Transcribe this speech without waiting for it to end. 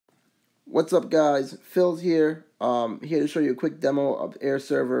What's up, guys? Phil's here. Here to show you a quick demo of Air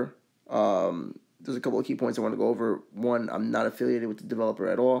Server. There's a couple of key points I want to go over. One, I'm not affiliated with the developer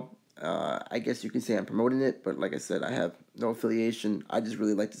at all. I guess you can say I'm promoting it, but like I said, I have no affiliation. I just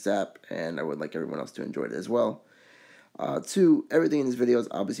really like this app, and I would like everyone else to enjoy it as well. Two, everything in this video is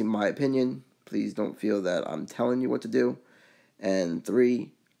obviously my opinion. Please don't feel that I'm telling you what to do. And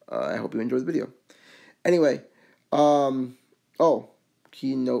three, I hope you enjoy the video. Anyway,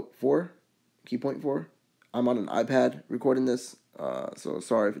 key point 4, I'm on an iPad recording this, so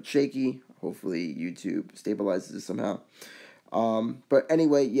sorry if it's shaky. Hopefully YouTube stabilizes this somehow. But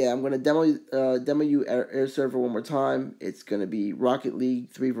anyway, yeah, I'm going to demo you Air Server one more time. It's going to be Rocket League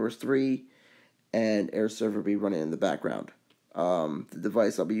 3 vs 3, and Air Server will be running in the background. The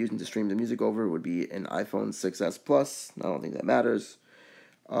device I'll be using to stream the music over would be an iPhone 6s Plus. I don't think that matters.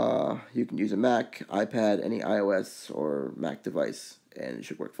 You can use a Mac, iPad, any iOS or Mac device, and it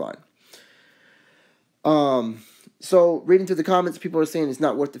should work fine. So reading through the comments, people are saying it's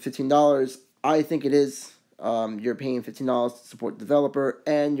not worth the $15. I think it is. You're paying $15 to support the developer,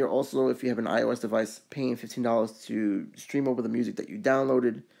 and you're also, if you have an iOS device, paying $15 to stream over the music that you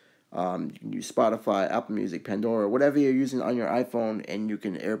downloaded. You can use Spotify, Apple Music, Pandora, whatever you're using on your iPhone, and you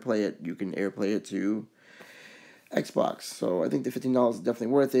can AirPlay it. You can AirPlay it to Xbox. So I think the $15 is definitely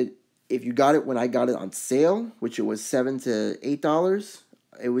worth it. If you got it when I got it on sale, which it was $7 to $8,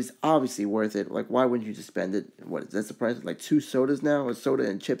 it was obviously worth it. Like, why wouldn't you just spend it? What is that the price? Like 2 sodas now? A soda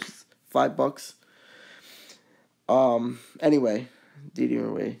and chips, $5. Anyway,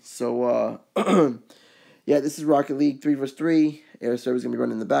 anyway. So yeah, this is Rocket League 3 vs 3. Air Server is gonna be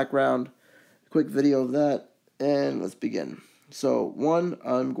running in the background. Quick video of that, and let's begin. So, 1,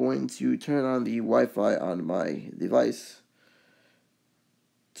 I'm going to turn on the Wi-Fi on my device.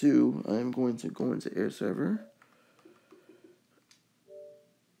 2, I'm going to go into Air Server.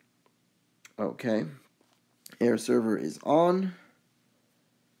 Okay. Air Server is on.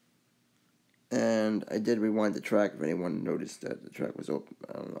 And I did rewind the track if anyone noticed that the track was open.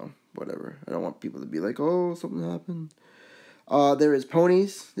 I don't know. Whatever. I don't want people to be like, oh, something happened. There is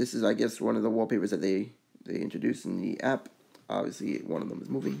ponies. This is, I guess, one of the wallpapers that they introduced in the app. Obviously, one of them is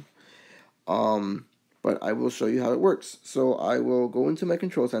moving. But I will show you how it works. So I will go into my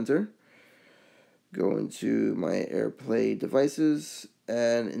control center, go into my Airplay devices,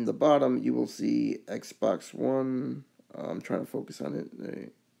 and in the bottom you will see Xbox One. I'm trying to focus on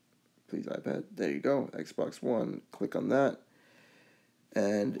it. Please, iPad. There you go, Xbox One. Click on that,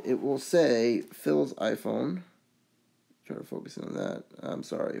 and it will say Phil's iPhone. Try to focus on that. I'm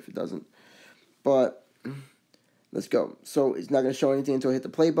sorry if it doesn't, but let's go. So it's not going to show anything until I hit the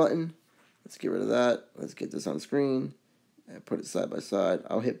play button. Let's get rid of that. Let's get this on screen and put it side by side.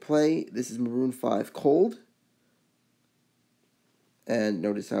 I'll hit play. This is Maroon 5 Cold. And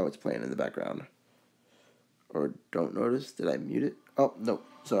notice how it's playing in the background. Or don't notice. Did I mute it? Oh, no.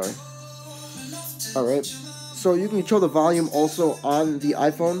 Sorry. Alright. So you can control the volume also on the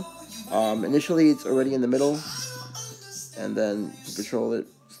iPhone. Initially, it's already in the middle. And then you control it.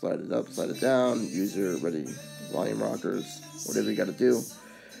 Slide it up, slide it down. User ready. Volume rockers. Whatever you got to do.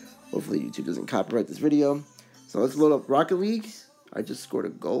 Hopefully YouTube doesn't copyright this video. So let's load up Rocket League. I just scored a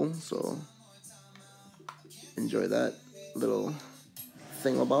goal, so enjoy that little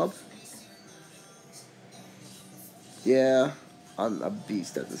thingamabob. Yeah, I'm a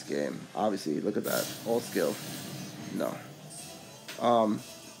beast at this game. Obviously, look at that. All skill. No.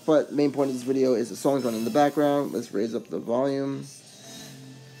 But main point of this video is the song's running in the background. Let's raise up the volume.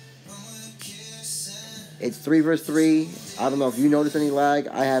 It's 3 vs 3. I don't know if you notice any lag.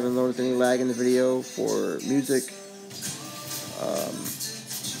 I haven't noticed any lag in the video for music.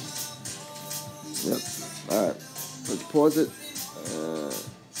 Yep. Alright. Let's pause it.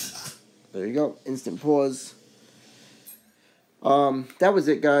 There you go. Instant pause. That was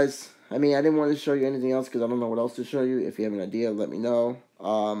it, guys. I mean, I didn't want to show you anything else because I don't know what else to show you. If you have an idea, let me know.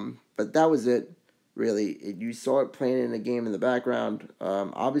 But that was it. Really, you saw it playing in a game in the background.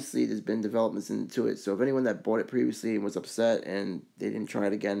 Obviously, there's been developments into it. So if anyone that bought it previously was upset and they didn't try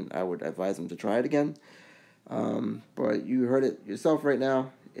it again, I would advise them to try it again. But you heard it yourself right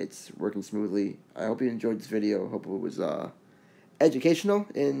now. It's working smoothly. I hope you enjoyed this video. Hope it was educational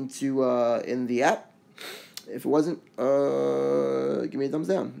in the app. If it wasn't, give me a thumbs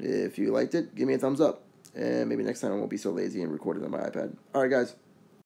down. If you liked it, give me a thumbs up. And maybe next time I won't be so lazy and record it on my iPad. Alright, guys.